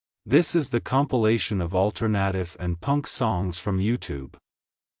This is the compilation of alternative and punk songs from YouTube.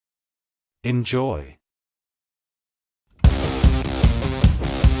 Enjoy.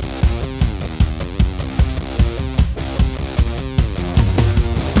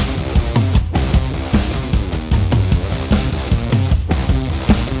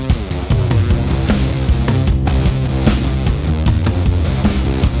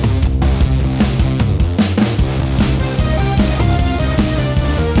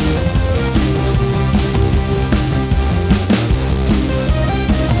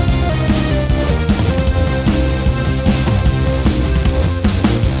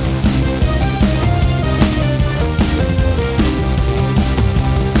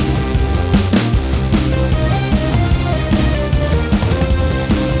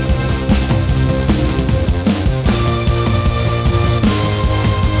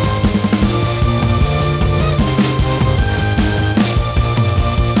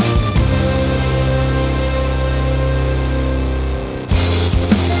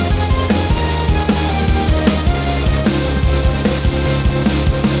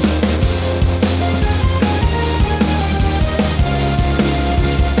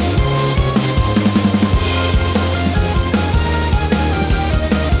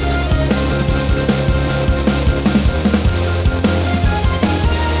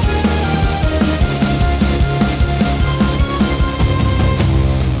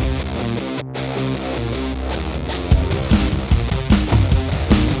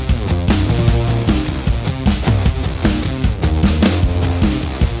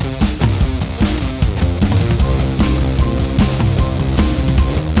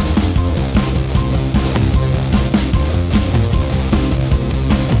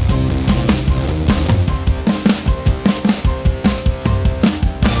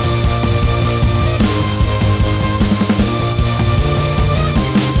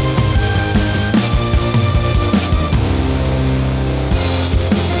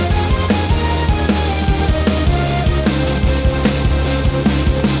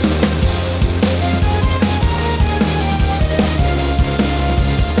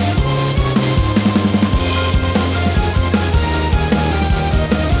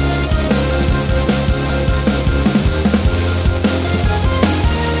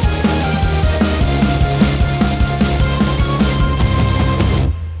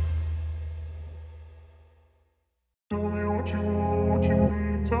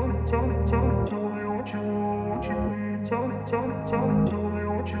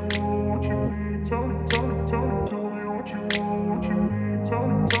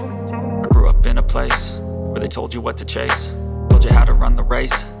 I grew up in a place where they told you what to chase, told you how to run the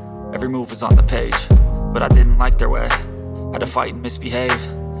race. Every move was on the page, but I didn't like their way. Had to fight and misbehave,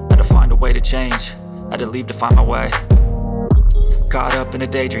 had to find a way to change, had to leave to find my way. Caught up in a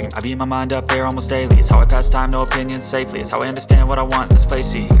daydream, I beat my mind up there almost daily. It's how I pass time, no opinions safely. It's how I understand what I want in this place,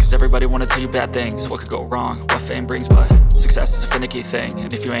 see. Cause everybody wanna tell you bad things, what could go wrong, what fame brings. But success is a finicky thing,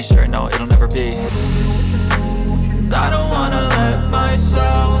 and if you ain't sure, no, it'll never be. I don't wanna let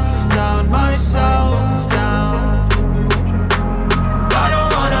myself down, myself down. I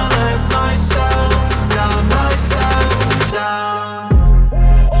don't wanna let myself down, myself down.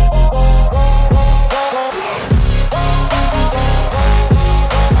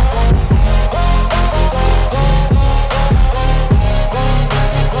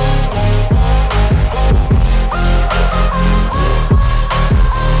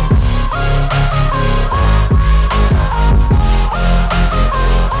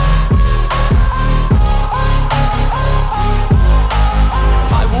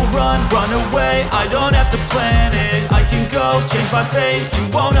 Run away, I don't have to plan it. I can go, change my fate, you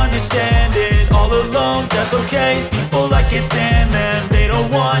won't understand it. All alone, that's okay, people I can't stand them. They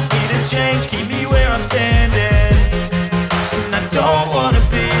don't want me to change, keep me where I'm standing. And I don't wanna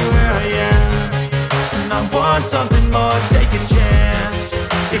be where I am, and I want something more, take a chance.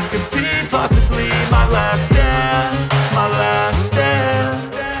 It could be possibly my last dance, my last